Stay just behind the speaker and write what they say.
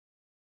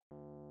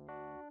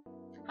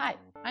Hi,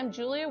 I'm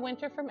Julia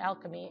Winter from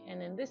Alchemie,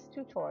 and in this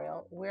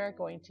tutorial we're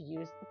going to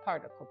use the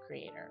particle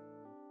creator.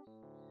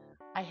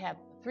 I have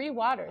 3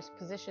 waters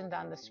positioned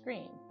on the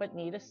screen, but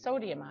need a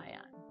sodium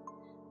ion.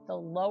 The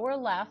lower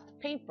left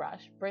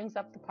paintbrush brings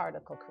up the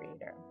particle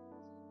creator.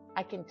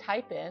 I can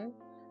type in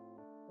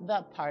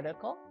the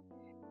particle,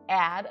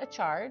 add a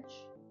charge,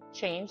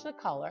 change the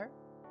color,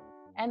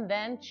 and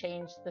then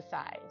change the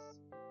size.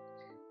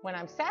 When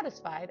I'm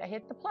satisfied, I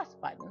hit the plus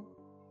button,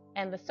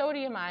 and the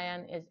sodium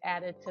ion is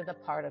added to the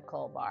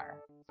particle bar.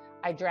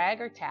 I drag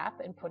or tap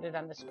and put it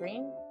on the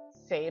screen,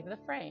 save the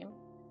frame.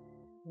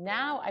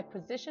 Now I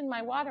position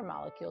my water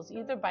molecules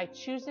either by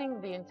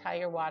choosing the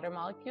entire water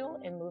molecule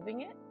and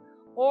moving it,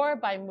 or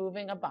by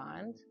moving a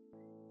bond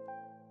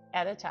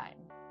at a time.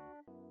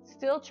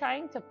 Still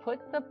trying to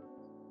put the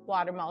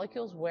water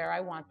molecules where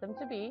I want them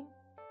to be.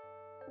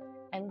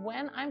 And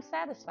when I'm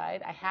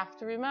satisfied, I have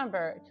to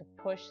remember to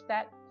push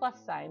that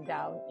plus sign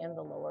down in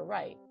the lower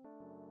right.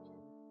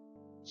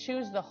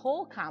 Choose the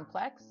whole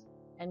complex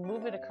and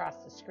move it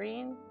across the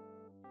screen,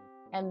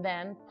 and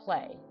then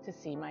play to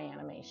see my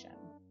animation.